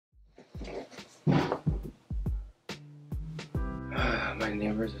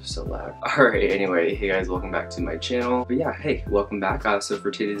neighbors are so loud. Alright, anyway, hey guys, welcome back to my channel. But yeah, hey, welcome back. So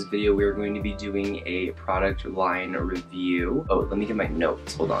for today's video, we are going to be doing a product line review. Oh, let me get my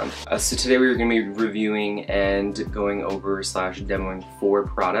notes, hold on. So today we are going to be reviewing and going over / demoing 4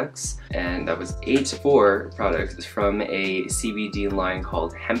 products. And that was 4 products from a CBD line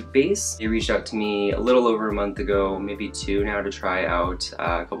called Hempbase. They reached out to me a little over a month ago, maybe 2 now, to try out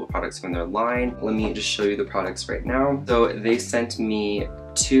a couple products from their line. Let me just show you the products right now. So they sent me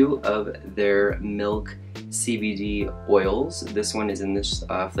 2 of their Mylk CBD oils. This one is in this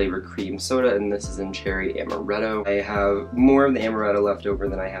flavor cream soda, and this is in cherry amaretto. I have more of the amaretto left over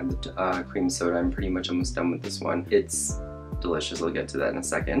than I have the cream soda. I'm pretty much almost done with this one. It's delicious, I'll get to that in a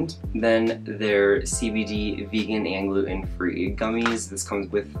second. Then their CBD vegan and gluten-free gummies. This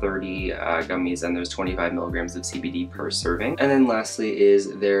comes with 30 gummies, and there's 25 milligrams of CBD per serving. And then lastly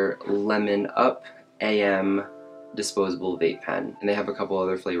is their Lemon Up AM disposable vape pen, and they have a couple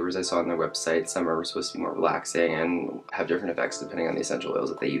other flavors I saw on their website. Some are supposed to be more relaxing and have different effects depending on the essential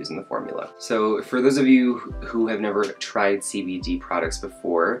oils that they use in the formula. So for those of you who have never tried CBD products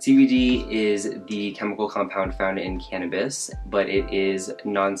before, CBD is the chemical compound found in cannabis, but it is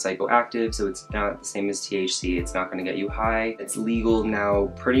non-psychoactive, so it's not the same as THC. It's not going to get you high. It's legal now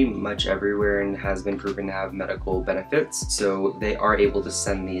pretty much everywhere and has been proven to have medical benefits, so they are able to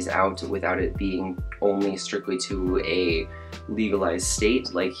send these out without it being only strictly to a legalized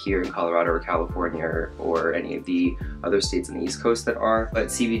state like here in Colorado or California or any of the other states on the East Coast that are. But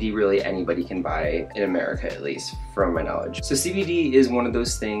CBD really anybody can buy in America, at least from my knowledge. So CBD is one of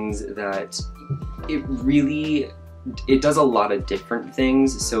those things that it does a lot of different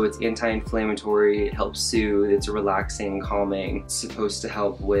things. So it's anti-inflammatory, it helps soothe, it's relaxing, calming, it's supposed to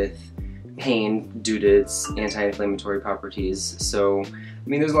help with pain due to its anti-inflammatory properties. So I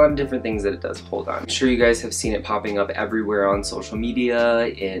mean, there's a lot of different things that it does. Hold on. I'm sure you guys have seen it popping up everywhere on social media,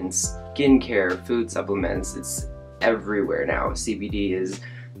 in skincare, food supplements. It's everywhere now. CBD is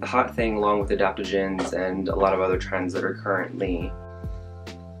the hot thing, along with adaptogens and a lot of other trends that are currently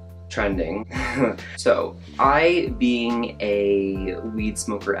trending. So I, being a weed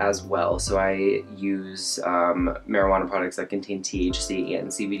smoker as well, so I use marijuana products that contain THC and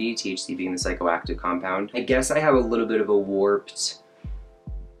CBD, THC being the psychoactive compound. I guess I have a little bit of a warped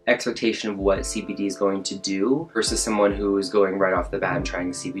expectation of what CBD is going to do versus someone who is going right off the bat and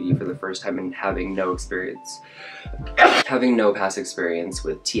trying CBD for the first time and having no past experience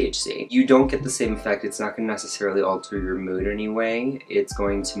with THC. You don't get the same effect. It's not going to necessarily alter your mood anyway. It's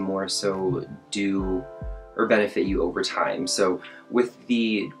going to more so do or benefit you over time. So with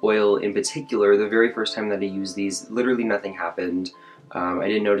the oil in particular, the very first time that I used these, literally nothing happened. I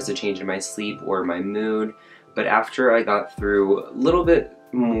didn't notice a change in my sleep or my mood, but after I got through a little bit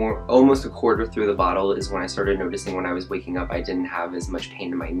more, almost a quarter through the bottle, is when I started noticing when I was waking up I didn't have as much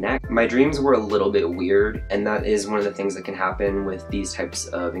pain in my neck. My dreams were a little bit weird, and that is one of the things that can happen with these types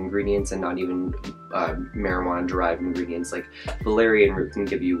of ingredients, and not even marijuana derived ingredients. Like valerian root can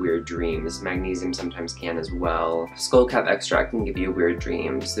give you weird dreams, magnesium sometimes can as well, skullcap extract can give you weird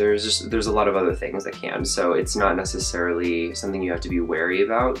dreams. There's a lot of other things that can, so it's not necessarily something you have to be wary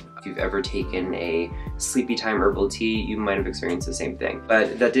about. If you've ever taken a sleepy time herbal tea, you might have experienced the same thing. But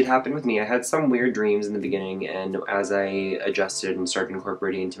that did happen with me. I had some weird dreams in the beginning, and as I adjusted and started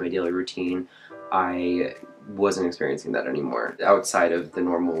incorporating into my daily routine, I wasn't experiencing that anymore, outside of the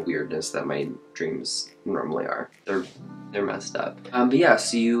normal weirdness that my dreams normally are. They're messed up. But yeah,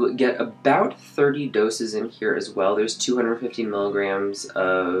 so you get about 30 doses in here as well. There's 250 milligrams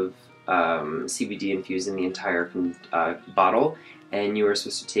of CBD infused in the entire bottle, and you are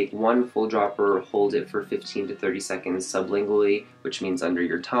supposed to take 1 full dropper, hold it for 15 to 30 seconds sublingually, which means under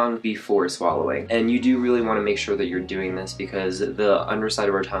your tongue, before swallowing. And you do really want to make sure that you're doing this because the underside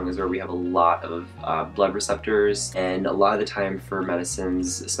of our tongue is where we have a lot of blood receptors, and a lot of the time for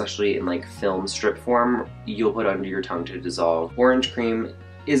medicines, especially in like film strip form, you'll put under your tongue to dissolve. Orange cream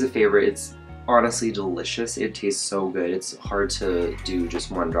is a favorite. It's honestly delicious. It tastes so good. It's hard to do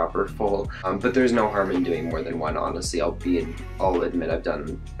just 1 dropper full, but there's no harm in doing more than 1, honestly. I'll admit I've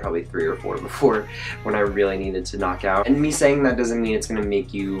done probably 3 or 4 before when I really needed to knock out. And me saying that doesn't mean it's gonna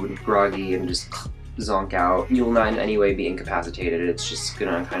make you groggy and just zonk out. You'll not in any way be incapacitated. It's just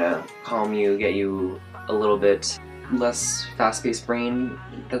gonna kind of calm you, get you a little bit less fast-paced brain.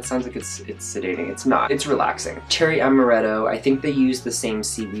 That sounds like it's sedating. It's not. It's relaxing. Cherry Amaretto, I think they use the same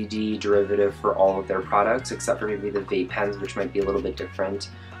CBD derivative for all of their products, except for maybe the vape pens, which might be a little bit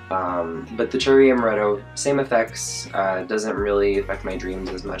different. But the cherry amaretto, same effects, doesn't really affect my dreams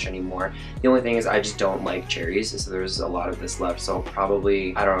as much anymore. The only thing is I just don't like cherries, so there's a lot of this left, so I'll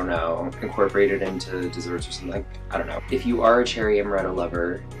probably, I don't know, incorporate it into desserts or something. I don't know. If you are a cherry amaretto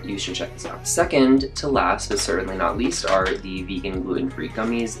lover, you should check this out. Second to last, but certainly not least, are the vegan gluten-free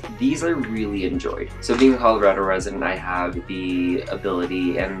gummies. These I really enjoyed. So being a Colorado resident, I have the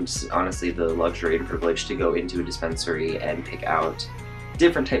ability and honestly the luxury and privilege to go into a dispensary and pick out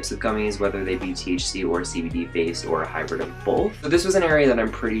different types of gummies, whether they be THC or CBD based or a hybrid of both. So this was an area that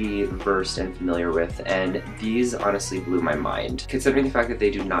I'm pretty versed and familiar with, and these honestly blew my mind. Considering the fact that they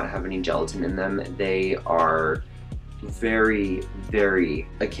do not have any gelatin in them, they are very, very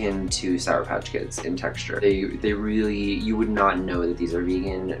akin to Sour Patch Kids in texture. They really, you would not know that these are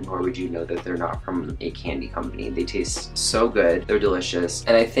vegan, nor would you know that they're not from a candy company. They taste so good, they're delicious,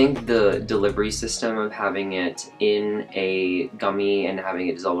 and I think the delivery system of having it in a gummy and having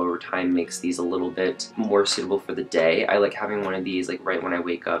it dissolve over time makes these a little bit more suitable for the day. I like having one of these like right when I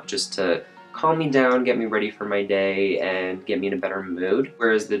wake up, just to calm me down, get me ready for my day, and get me in a better mood.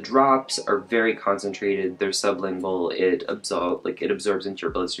 Whereas the drops are very concentrated, they're sublingual, it absorbs into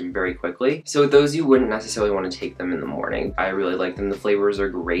your bloodstream very quickly. So with those, you wouldn't necessarily want to take them in the morning. I really like them, the flavors are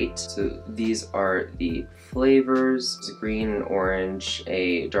great. So these are the flavors. There's a green, orange,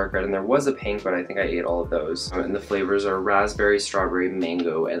 a dark red, and there was a pink, but I think I ate all of those. And the flavors are raspberry, strawberry,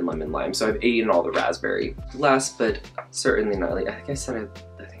 mango, and lemon lime. So I've eaten all the raspberry. Last but certainly not least, I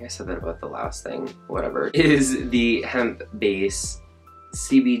think I said that about the last thing, whatever, is the Hempbase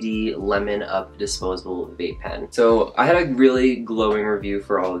CBD Lemon Up Disposable Vape Pen. So I had a really glowing review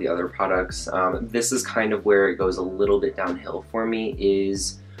for all of the other products. This is kind of where it goes a little bit downhill for me,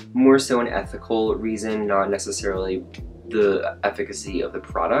 is more so an ethical reason, not necessarily the efficacy of the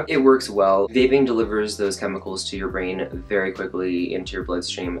product. It works well. Vaping delivers those chemicals to your brain very quickly into your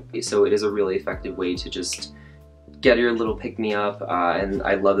bloodstream, so it is a really effective way to just get your little pick-me-up, and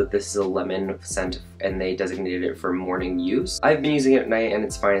I love that this is a lemon scent and they designated it for morning use. I've been using it at night and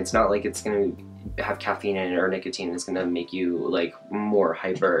it's fine. It's not like it's gonna have caffeine in it or nicotine. It's gonna make you like more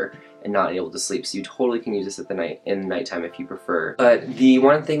hyper and not able to sleep. So you totally can use this at the nighttime if you prefer. But the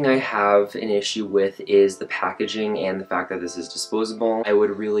one thing I have an issue with is the packaging and the fact that this is disposable. I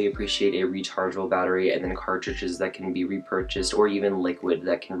would really appreciate a rechargeable battery and then cartridges that can be repurchased, or even liquid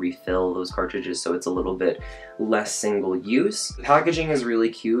that can refill those cartridges so it's a little bit less single use. The packaging is really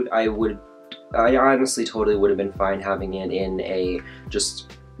cute. I honestly totally would have been fine having it in a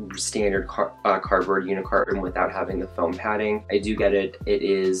just standard cardboard unicarton without having the foam padding. I do get it. It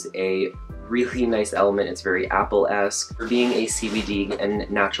is a really nice element. It's very Apple-esque. For being a CBD and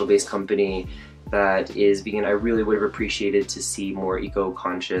natural-based company that is vegan, I really would have appreciated to see more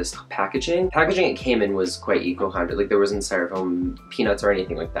eco-conscious packaging. Packaging it came in was quite eco-conscious. Like there wasn't styrofoam peanuts or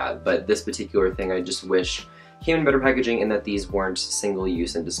anything like that, but this particular thing I just wish came in better packaging, and that these weren't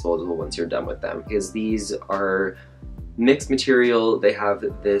single-use and disposable once you're done with them, because these are mixed material. They have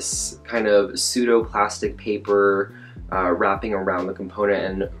this kind of pseudo plastic paper wrapping around the component,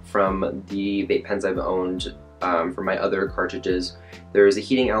 and from the vape pens I've owned for my other cartridges, there's a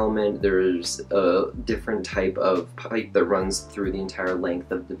heating element, there's a different type of pipe that runs through the entire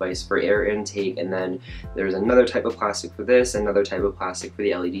length of the device for air intake, and then there's another type of plastic for this, another type of plastic for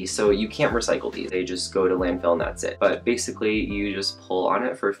the LED, so you can't recycle these. They just go to landfill and that's it. But basically you just pull on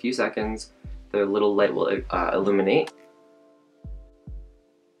it for a few seconds, the little light will illuminate.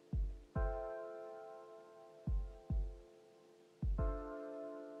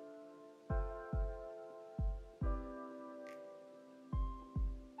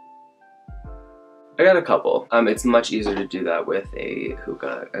 I got a couple. It's much easier to do that with a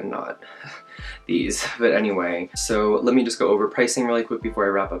hookah and not these. But anyway, so let me just go over pricing really quick before I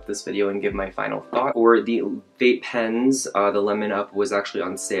wrap up this video and give my final thought. For the vape pens, the Lemon Up was actually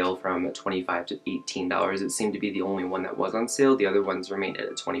on sale from $25 to $18. It seemed to be the only one that was on sale. The other ones remained at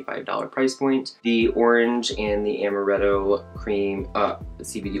a $25 price point. The orange and the Amaretto cream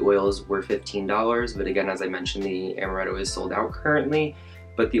CBD oils were $15, but again, as I mentioned, the Amaretto is sold out currently,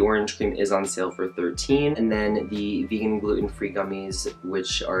 but the orange cream is on sale for $13. And then the vegan gluten-free gummies,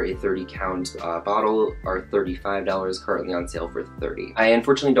 which are a 30 count bottle, are $35, currently on sale for $30. I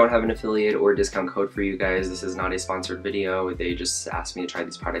unfortunately don't have an affiliate or discount code for you guys. This is not a sponsored video. They just asked me to try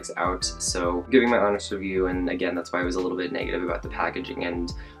these products out, so giving my honest review, and again, that's why I was a little bit negative about the packaging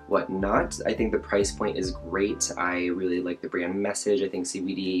and whatnot. I think the price point is great. I really like the brand message. I think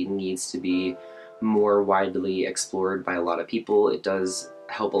CBD needs to be more widely explored by a lot of people. It does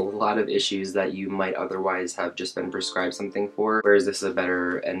help a lot of issues that you might otherwise have just been prescribed something for, whereas this is a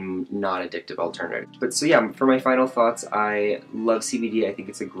better and non-addictive alternative. But so yeah, for my final thoughts, I love CBD. I think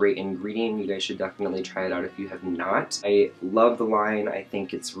it's a great ingredient. You guys should definitely try it out if you have not. I love the line. I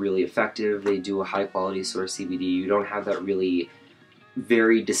think it's really effective. They do a high quality source CBD. You don't have that really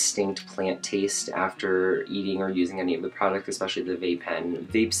very distinct plant taste after eating or using any of the product, especially the vape pen.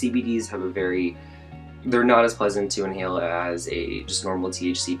 Vape CBDs have they're not as pleasant to inhale as a just normal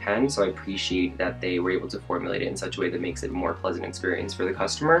THC pen, so I appreciate that they were able to formulate it in such a way that makes it a more pleasant experience for the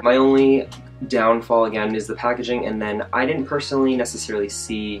customer. My only downfall, again, is the packaging, and then I didn't personally necessarily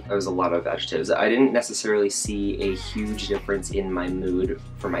see, that was a lot of adjectives, I didn't necessarily see a huge difference in my mood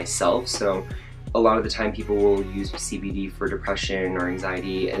for myself, so a lot of the time people will use CBD for depression or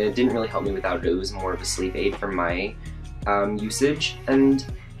anxiety, and it didn't really help me without it. It was more of a sleep aid for my usage, and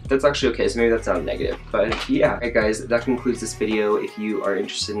that's actually okay, so maybe that's not negative, but yeah. Alright guys, that concludes this video. If you are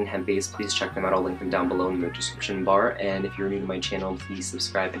interested in Hempbase, please check them out. I'll link them down below in the description bar, and if you're new to my channel, please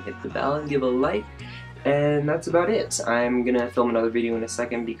subscribe and hit the bell and give a like, and that's about it. I'm gonna film another video in a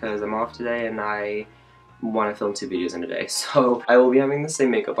second because I'm off today and I want to film 2 videos in a day, so I will be having the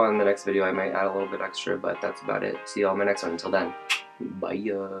same makeup on in the next video. I might add a little bit extra, but that's about it. See you all in my next one. Until then, bye.